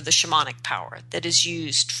call sort of the shamanic power that is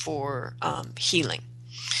used for healing.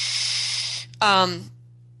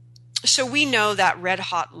 So we know that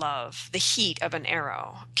red-hot love, the heat of an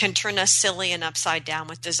arrow, can turn us silly and upside down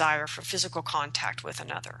with desire for physical contact with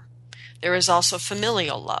another. There is also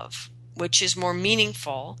familial love, which is more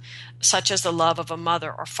meaningful, such as the love of a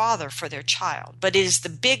mother or father for their child. But it is the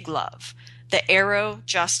big love. The arrow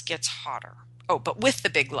just gets hotter. Oh, but with the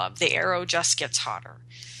big love, the arrow just gets hotter.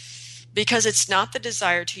 Because it's not the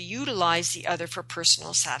desire to utilize the other for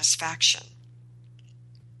personal satisfaction.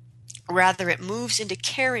 Rather, it moves into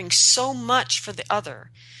caring so much for the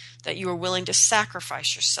other that you are willing to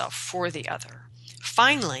sacrifice yourself for the other.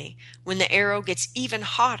 Finally, when the arrow gets even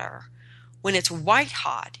hotter, when it's white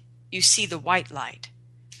hot, you see the white light.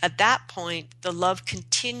 At that point, the love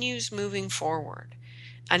continues moving forward,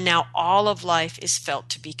 and now all of life is felt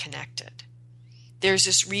to be connected. There's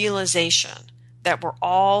this realization that we're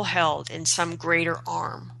all held in some greater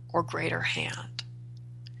arm or greater hand.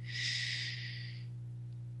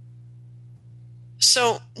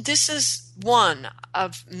 So this is one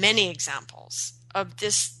of many examples of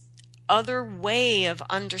this other way of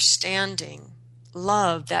understanding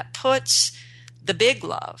love that puts the big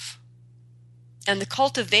love and the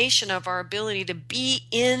cultivation of our ability to be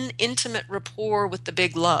in intimate rapport with the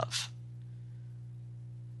big love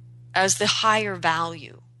as the higher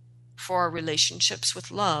value for our relationships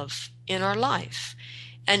with love in our life.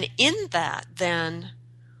 And in that, then,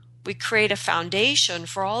 we create a foundation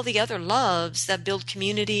for all the other loves that build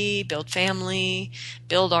community, build family,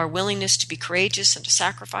 build our willingness to be courageous and to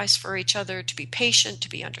sacrifice for each other, to be patient, to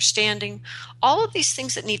be understanding. All of these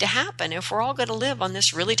things that need to happen if we're all going to live on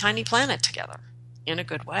this really tiny planet together in a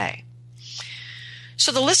good way.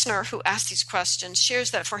 So the listener who asked these questions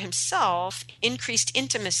shares that for himself, increased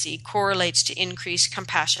intimacy correlates to increased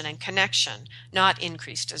compassion and connection, not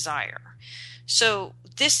increased desire. So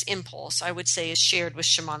this impulse, I would say, is shared with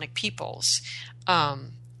shamanic peoples.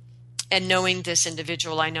 And knowing this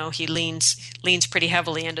individual, I know he leans pretty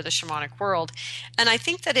heavily into the shamanic world. And I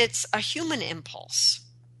think that it's a human impulse.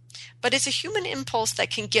 But it's a human impulse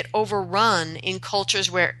that can get overrun in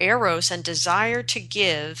cultures where eros and desire to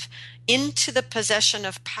give into the possession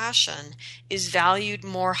of passion is valued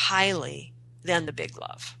more highly than the big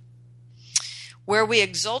love. Where we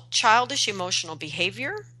exalt childish emotional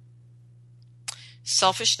behavior,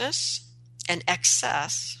 selfishness, and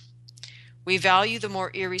excess, we value the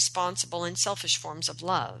more irresponsible and selfish forms of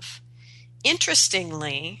love.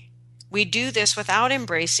 Interestingly, we do this without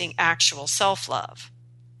embracing actual self-love,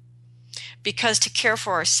 because to care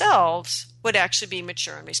for ourselves would actually be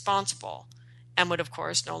mature and responsible, and would, of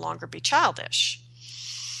course, no longer be childish.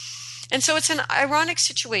 And so it's an ironic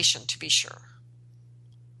situation, to be sure.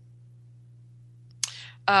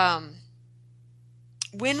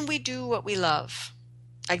 When we do what we love,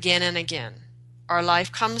 again and again, our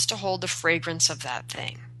life comes to hold the fragrance of that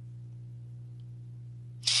thing.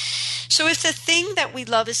 So if the thing that we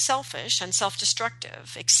love is selfish and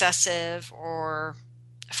self-destructive, excessive, or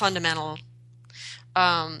fundamental,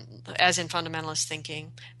 as in fundamentalist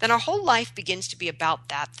thinking, then our whole life begins to be about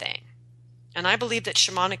that thing. And I believe that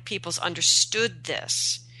shamanic peoples understood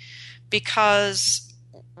this, because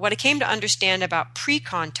what I came to understand about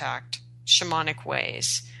pre-contact shamanic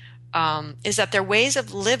ways is that their ways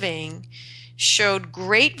of living showed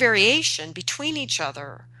great variation between each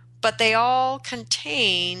other, but they all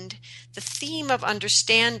contained the theme of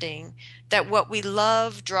understanding that what we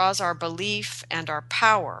love draws our belief and our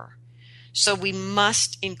power. So we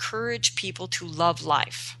must encourage people to love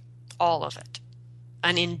life, all of it.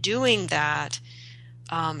 And in doing that,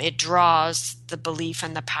 it draws the belief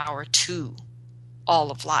and the power to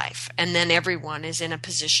all of life. And then everyone is in a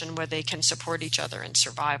position where they can support each other in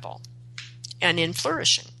survival and in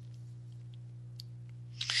flourishing.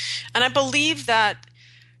 And I believe that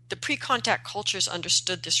the pre-contact cultures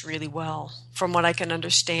understood this really well, from what I can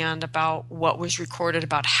understand about what was recorded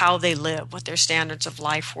about how they lived, what their standards of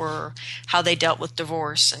life were, how they dealt with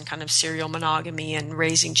divorce and kind of serial monogamy and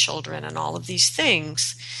raising children and all of these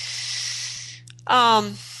things.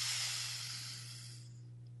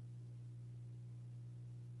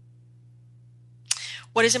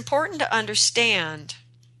 What is important to understand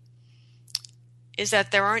is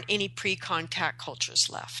that there aren't any pre-contact cultures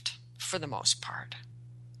left, for the most part.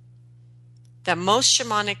 That most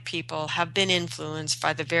shamanic people have been influenced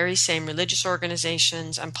by the very same religious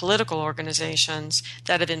organizations and political organizations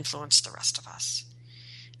that have influenced the rest of us.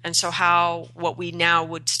 And so how what we now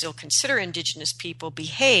would still consider indigenous people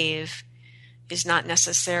behave is not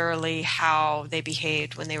necessarily how they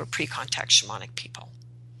behaved when they were pre-contact shamanic people.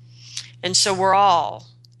 And so we're all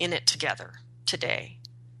in it together today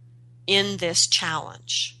in this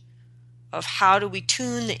challenge of how do we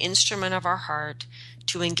tune the instrument of our heart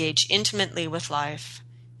to engage intimately with life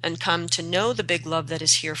and come to know the big love that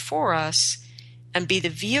is here for us and be the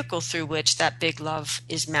vehicle through which that big love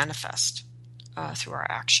is manifest through our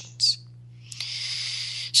actions.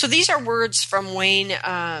 So these are words from Wayne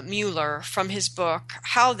Mueller from his book,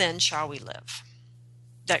 How Then Shall We Live?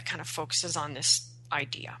 That kind of focuses on this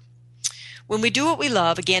idea. When we do what we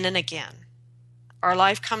love again and again, our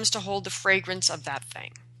life comes to hold the fragrance of that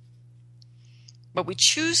thing. What we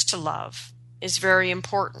choose to love is very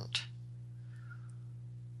important.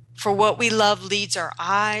 For what we love leads our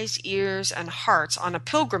eyes, ears, and hearts on a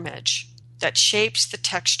pilgrimage that shapes the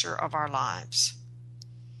texture of our lives.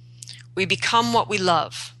 We become what we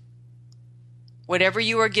love. Whatever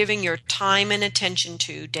you are giving your time and attention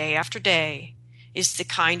to day after day is the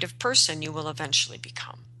kind of person you will eventually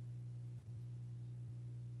become.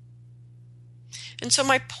 And so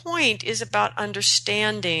my point is about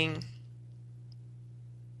understanding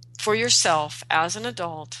for yourself as an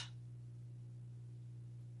adult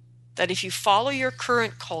that if you follow your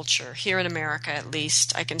current culture, here in America at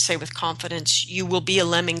least, I can say with confidence, you will be a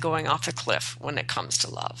lemming going off a cliff when it comes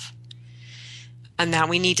to love. And that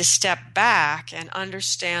we need to step back and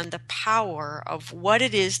understand the power of what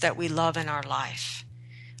it is that we love in our life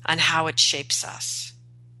and how it shapes us.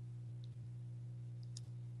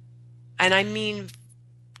 And I mean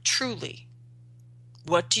truly,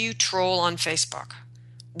 what do you troll on Facebook?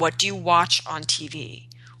 What do you watch on TV?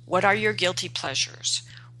 What are your guilty pleasures?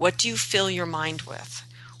 What do you fill your mind with?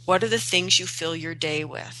 What are the things you fill your day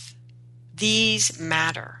with? These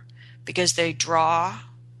matter because they draw,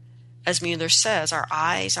 as Mueller says, our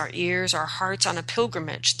eyes, our ears, our hearts on a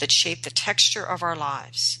pilgrimage that shape the texture of our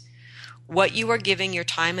lives. What you are giving your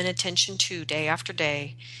time and attention to day after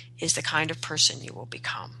day is the kind of person you will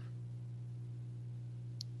become.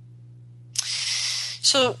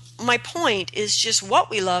 So my point is just what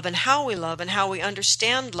we love and how we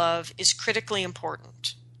understand love is critically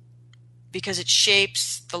important because it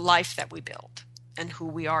shapes the life that we build and who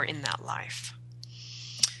we are in that life.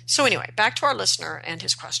 So anyway, back to our listener and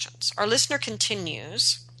his questions. Our listener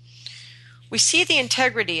continues, we see the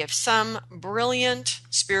integrity of some brilliant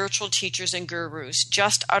spiritual teachers and gurus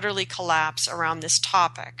just utterly collapse around this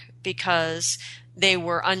topic because they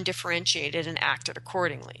were undifferentiated and acted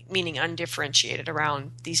accordingly, meaning undifferentiated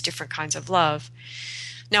around these different kinds of love.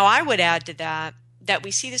 Now, I would add to that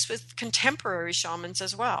we see this with contemporary shamans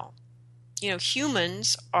as well. You know,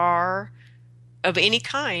 humans are, of any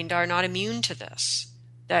kind, are not immune to this.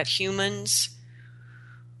 That humans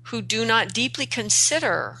who do not deeply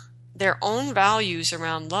consider their own values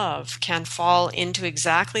around love can fall into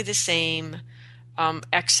exactly the same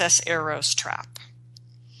excess eros trap.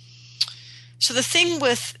 So the thing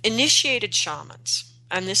with initiated shamans,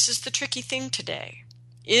 and this is the tricky thing today,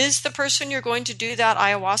 is the person you're going to do that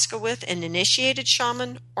ayahuasca with an initiated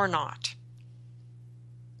shaman or not?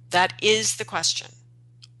 That is the question.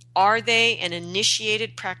 Are they an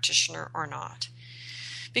initiated practitioner or not?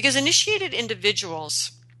 Because initiated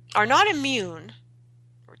individuals are not immune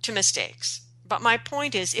to mistakes. But my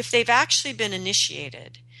point is, if they've actually been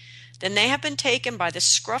initiated, then they have been taken by the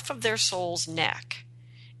scruff of their soul's neck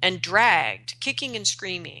and dragged, kicking and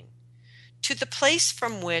screaming, to the place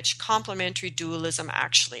from which complementary dualism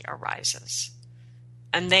actually arises.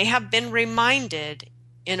 And they have been reminded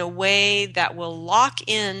in a way that will lock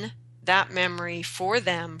in that memory for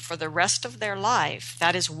them for the rest of their life.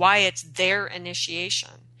 That is why it's their initiation.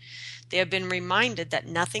 They have been reminded that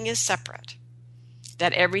nothing is separate,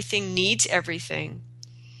 that everything needs everything,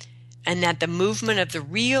 and that the movement of the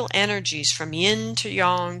real energies from yin to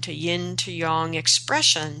yang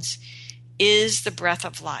expressions is the breath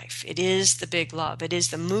of life. It is the big love. It is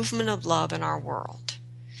the movement of love in our world.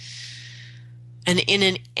 And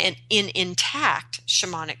in intact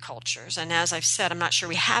shamanic cultures, and as I've said, I'm not sure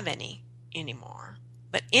we have any anymore,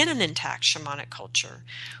 but in an intact shamanic culture,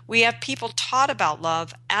 we have people taught about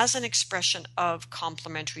love as an expression of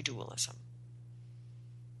complementary dualism.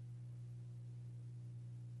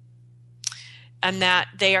 And that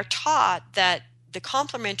they are taught that the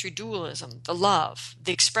complementary dualism, the love,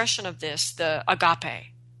 the expression of this, the agape,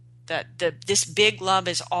 that this big love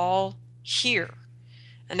is all here,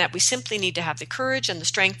 and that we simply need to have the courage and the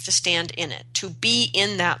strength to stand in it, to be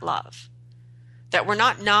in that love. That we're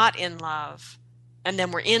not in love, and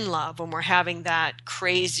then we're in love when we're having that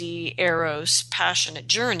crazy, eros, passionate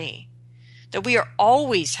journey. That we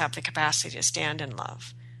always have the capacity to stand in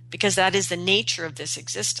love, because that is the nature of this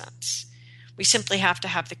existence. We simply have to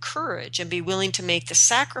have the courage and be willing to make the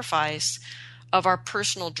sacrifice of our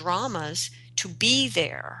personal dramas to be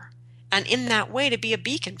there, and in that way to be a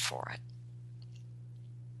beacon for it.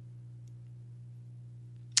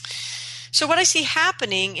 So what I see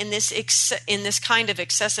happening in this kind of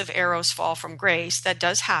excessive eros fall from grace that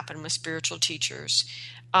does happen with spiritual teachers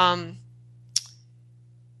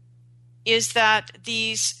is that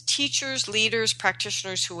these teachers, leaders,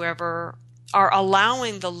 practitioners, whoever, are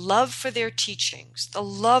allowing the love for their teachings, the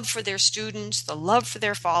love for their students, the love for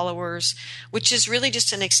their followers, which is really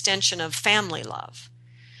just an extension of family love.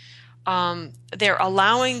 They're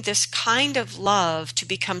allowing this kind of love to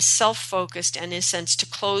become self-focused and, in a sense, to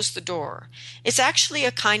close the door. It's actually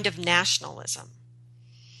a kind of nationalism.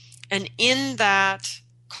 And in that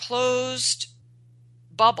closed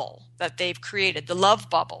bubble that they've created, the love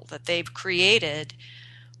bubble that they've created,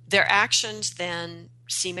 their actions then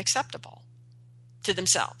seem acceptable to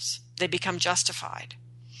themselves. They become justified.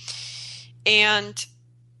 And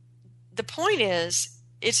the point is,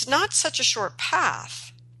 it's not such a short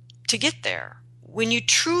path to get there. When you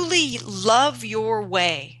truly love your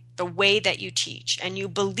way, the way that you teach, and you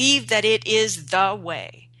believe that it is the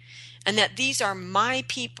way, and that these are my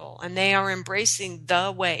people, and they are embracing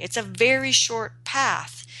the way, it's a very short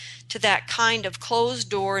path to that kind of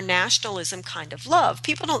closed-door nationalism kind of love.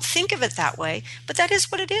 People don't think of it that way, but that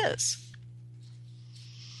is what it is.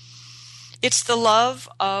 It's the love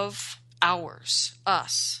of ours,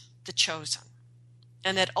 us, the chosen.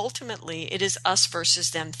 And that ultimately it is us versus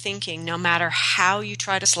them thinking, no matter how you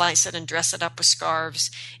try to slice it and dress it up with scarves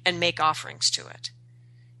and make offerings to it.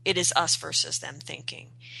 It is us versus them thinking.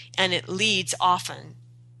 And it leads often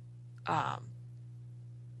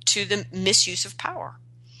to the misuse of power.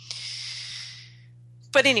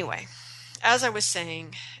 But anyway, as I was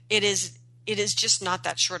saying, it is just not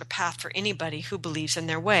that short a path for anybody who believes in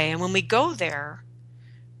their way. And when we go there,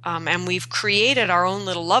 and we've created our own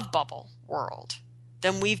little love bubble world,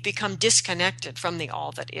 then we've become disconnected from the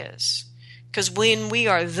all that is. Because when we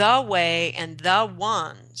are the way and the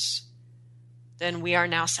ones, then we are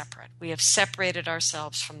now separate. We have separated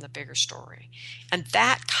ourselves from the bigger story. And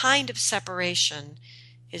that kind of separation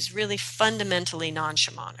is really fundamentally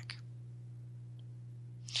non-shamanic.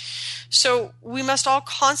 So we must all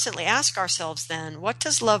constantly ask ourselves then, what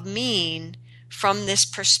does love mean from this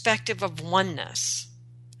perspective of oneness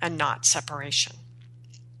and not separation?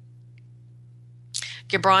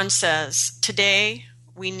 Gibran says, today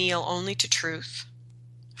we kneel only to truth,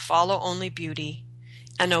 follow only beauty,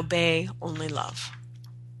 and obey only love.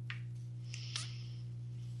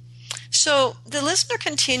 So the listener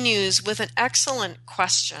continues with an excellent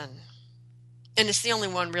question, and it's the only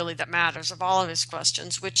one really that matters of all of his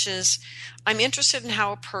questions, which is, I'm interested in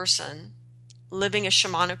how a person living a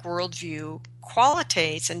shamanic worldview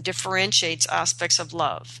qualitates and differentiates aspects of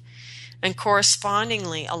love and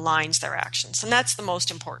correspondingly aligns their actions. And that's the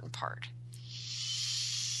most important part.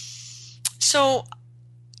 So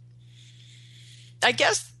I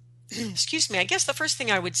guess, I guess the first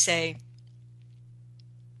thing I would say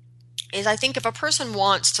is I think if a person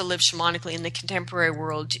wants to live shamanically in the contemporary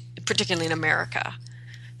world, particularly in America,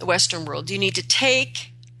 the Western world, you need to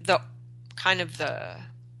take the kind of the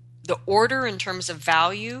order in terms of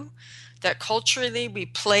value that culturally we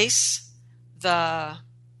place the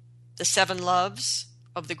seven loves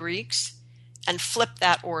of the Greeks and flip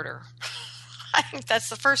that order. I think that's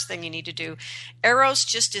the first thing you need to do. Eros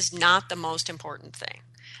just is not the most important thing.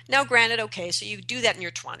 Now, granted, okay, so you do that in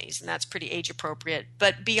your 20s, and that's pretty age appropriate.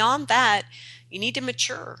 But beyond that, you need to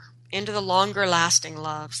mature into the longer lasting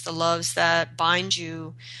loves, the loves that bind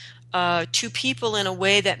you to people in a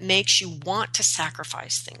way that makes you want to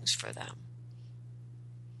sacrifice things for them.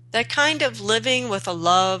 That kind of living with a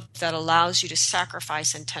love that allows you to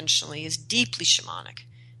sacrifice intentionally is deeply shamanic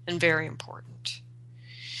and very important.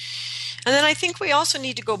 And then I think we also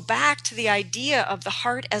need to go back to the idea of the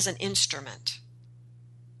heart as an instrument.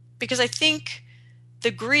 Because I think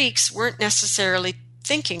the Greeks weren't necessarily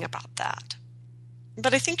thinking about that.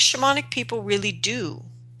 But I think shamanic people really do.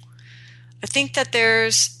 I think that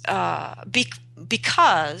there's,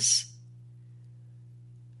 because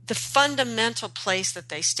the fundamental place that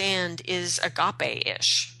they stand is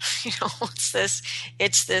agape-ish.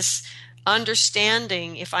 It's this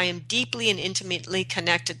understanding, if I am deeply and intimately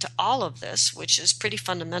connected to all of this, which is pretty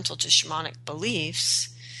fundamental to shamanic beliefs,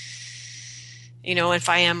 if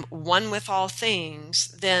I am one with all things,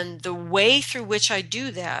 then the way through which I do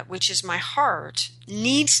that, which is my heart,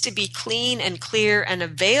 needs to be clean and clear and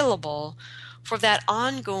available for that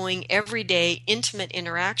ongoing, everyday, intimate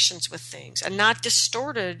interactions with things, and not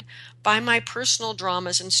distorted by my personal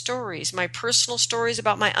dramas and stories, my personal stories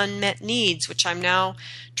about my unmet needs, which I'm now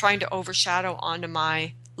trying to overshadow onto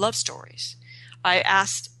my love stories. I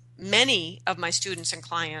asked many of my students and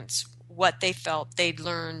clients what they felt they'd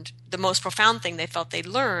learned, the most profound thing they felt they'd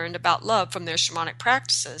learned about love from their shamanic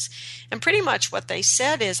practices. And pretty much what they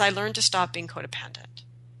said is, I learned to stop being codependent.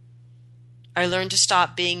 I learned to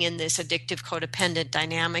stop being in this addictive codependent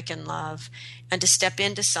dynamic in love and to step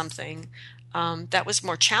into something that was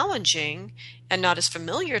more challenging and not as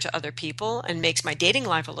familiar to other people and makes my dating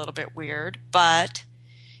life a little bit weird, but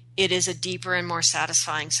it is a deeper and more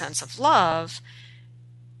satisfying sense of love.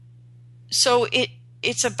 So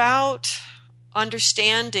it's about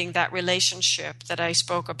understanding that relationship that I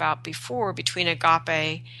spoke about before between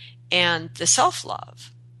agape and the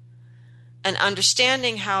self-love, and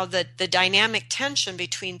understanding how the dynamic tension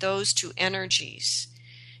between those two energies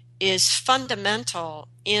is fundamental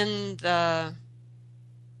in the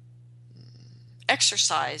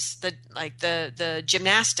exercise, the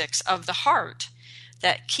gymnastics of the heart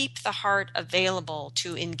that keep the heart available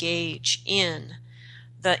to engage in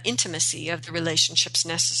the intimacy of the relationships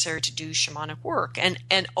necessary to do shamanic work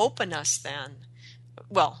and open us then.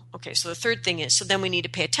 Well, okay, so the third thing is, so then we need to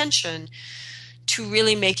pay attention to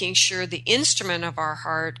really making sure the instrument of our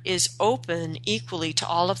heart is open equally to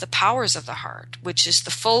all of the powers of the heart, which is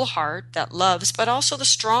the full heart that loves, but also the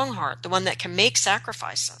strong heart, the one that can make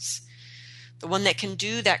sacrifices, the one that can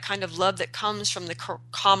do that kind of love that comes from the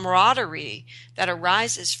camaraderie that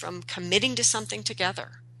arises from committing to something together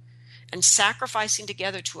and sacrificing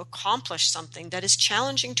together to accomplish something that is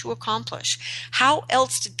challenging to accomplish. How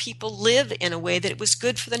else did people live in a way that it was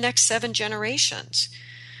good for the next 7 generations?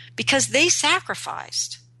 Because they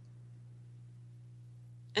sacrificed.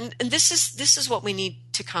 And this is what we need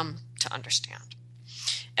to come to understand.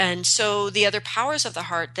 And so the other powers of the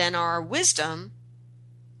heart then are wisdom,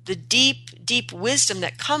 the deep, deep wisdom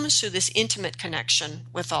that comes through this intimate connection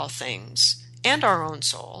with all things and our own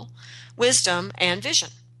soul, wisdom and vision.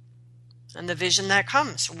 And the vision that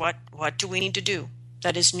comes, what do we need to do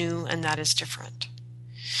that is new and that is different?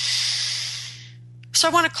 So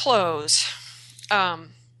I want to close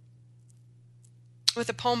with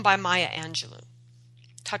a poem by Maya Angelou,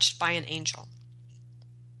 Touched by an Angel.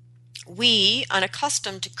 We,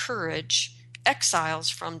 unaccustomed to courage, exiles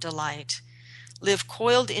from delight, live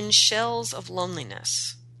coiled in shells of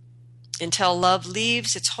loneliness, until love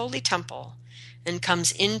leaves its holy temple and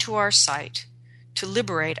comes into our sight to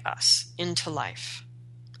liberate us into life.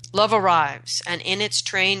 Love arrives, and in its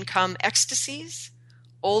train come ecstasies,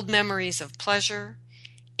 old memories of pleasure,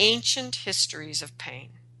 ancient histories of pain.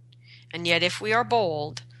 And yet if we are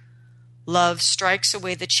bold, love strikes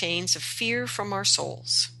away the chains of fear from our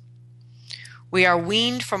souls. We are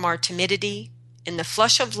weaned from our timidity in the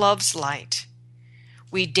flush of love's light.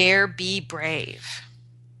 We dare be brave.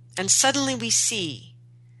 And suddenly we see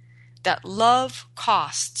that love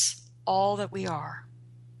costs all that we are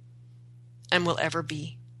and will ever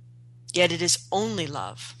be. Yet it is only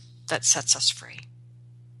love that sets us free.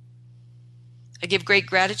 I give great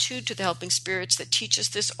gratitude to the helping spirits that teach us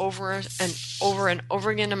this over and over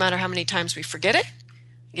again, no matter how many times we forget it.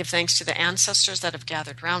 I give thanks to the ancestors that have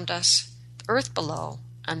gathered round us, the earth below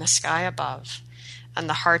and the sky above. and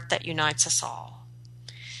the heart that unites us all.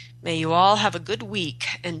 May you all have a good week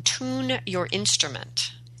and tune your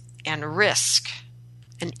instrument and risk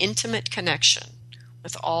an intimate connection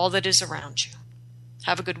with all that is around you.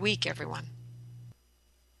 Have a good week, everyone.